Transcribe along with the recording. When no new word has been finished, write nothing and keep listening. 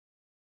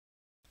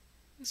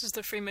This is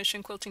the free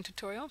motion quilting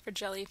tutorial for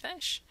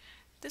Jellyfish.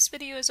 This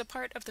video is a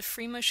part of the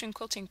free motion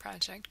quilting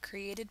project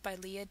created by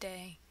Leah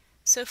Day.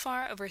 So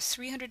far, over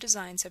 300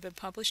 designs have been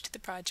published to the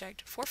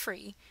project for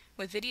free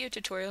with video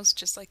tutorials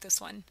just like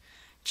this one.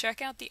 Check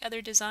out the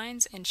other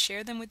designs and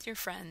share them with your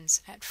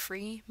friends at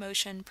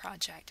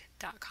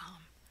freemotionproject.com.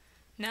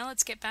 Now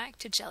let's get back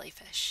to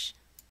Jellyfish.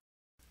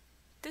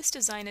 This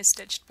design is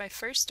stitched by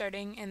first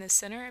starting in the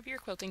center of your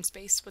quilting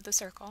space with a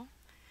circle,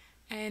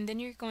 and then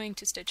you're going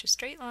to stitch a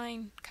straight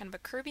line, kind of a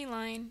curvy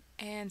line,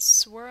 and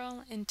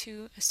swirl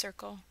into a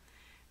circle,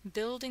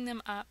 building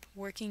them up,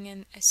 working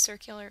in a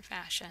circular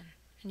fashion.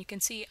 And you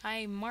can see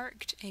I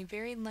marked a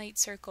very light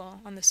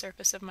circle on the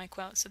surface of my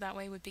quilt, so that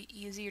way it would be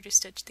easier to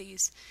stitch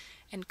these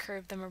and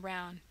curve them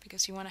around,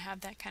 because you want to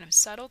have that kind of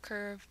subtle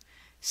curve,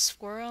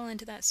 swirl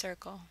into that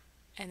circle,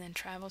 and then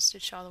travel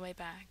stitch all the way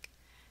back.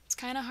 It's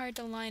kind of hard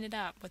to line it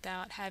up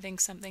without having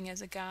something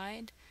as a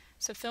guide,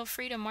 so feel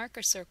free to mark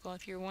a circle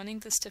if you're wanting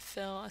this to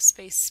fill a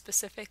space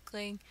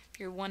specifically, if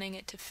you're wanting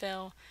it to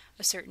fill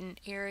a certain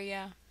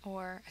area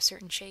or a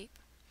certain shape.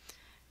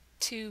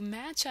 To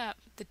match up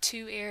the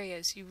two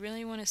areas, you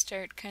really want to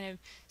start kind of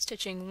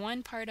stitching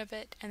one part of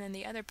it and then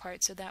the other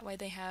part, so that way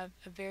they have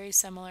a very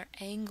similar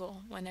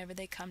angle whenever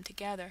they come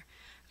together.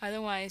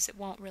 Otherwise it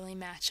won't really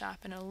match up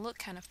and it'll look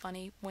kind of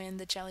funny when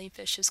the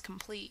jellyfish is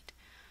complete.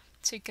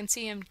 So you can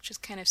see I'm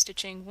just kind of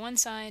stitching one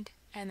side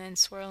and then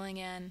swirling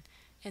in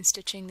and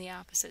stitching the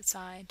opposite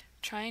side,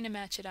 trying to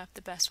match it up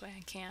the best way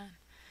I can.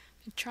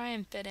 And try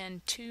and fit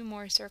in two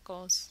more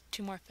circles,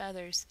 two more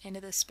feathers into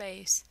the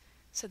space,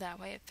 so that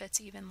way it fits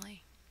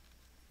evenly.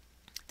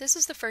 This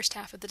is the first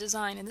half of the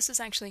design, and this is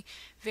actually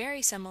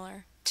very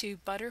similar to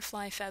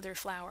butterfly feather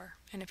flower.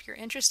 And if you're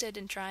interested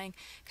in trying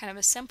kind of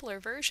a simpler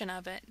version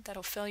of it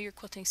that'll fill your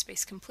quilting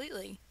space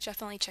completely,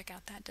 definitely check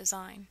out that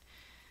design.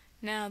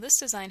 Now this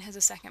design has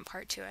a second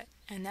part to it,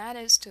 and that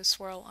is to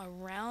swirl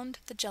around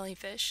the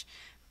jellyfish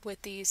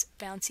with these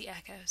bouncy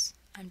echoes.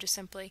 I'm just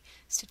simply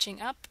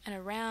stitching up and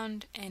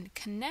around and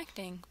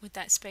connecting with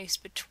that space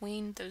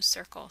between those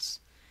circles.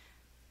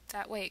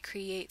 That way it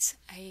creates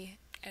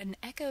an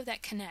echo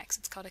that connects.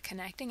 It's called a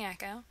connecting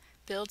echo,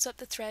 builds up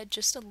the thread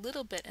just a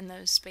little bit in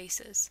those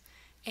spaces,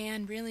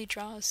 and really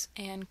draws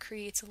and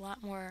creates a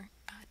lot more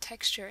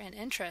texture and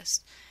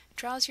interest. It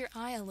draws your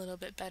eye a little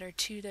bit better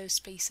to those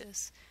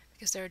spaces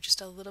because they're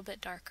just a little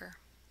bit darker.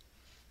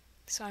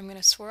 So I'm going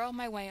to swirl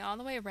my way all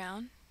the way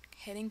around,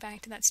 heading back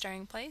to that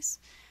starting place,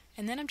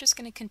 and then I'm just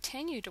going to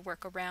continue to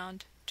work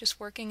around, just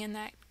working in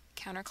that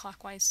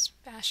counterclockwise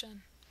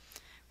fashion.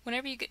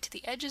 Whenever you get to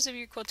the edges of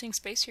your quilting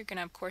space, you're going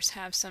to of course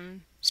have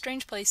some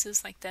strange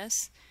places like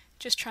this.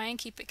 Just try and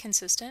keep it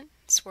consistent.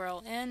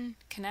 Swirl in,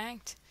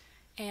 connect,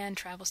 and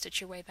travel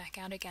stitch your way back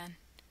out again.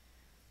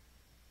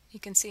 You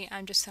can see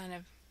I'm just kind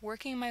of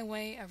working my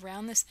way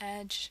around this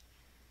edge,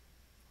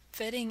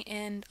 fitting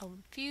in a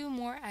few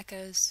more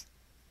echoes.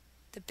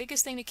 The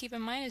biggest thing to keep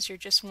in mind is you're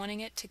just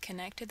wanting it to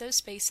connect to those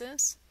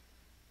spaces,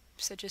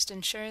 so just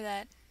ensure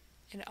that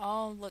it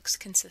all looks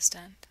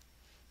consistent.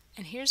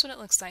 And here's what it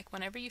looks like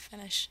whenever you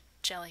finish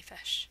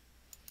Jellyfish.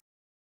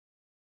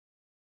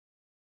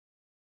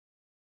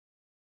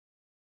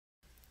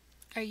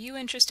 Are you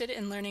interested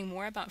in learning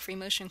more about free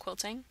motion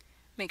quilting?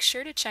 Make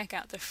sure to check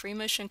out the Free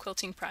Motion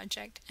Quilting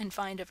Project and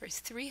find over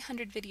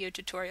 300 video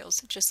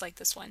tutorials just like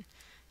this one.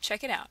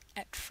 Check it out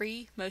at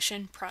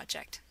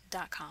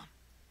freemotionproject.com.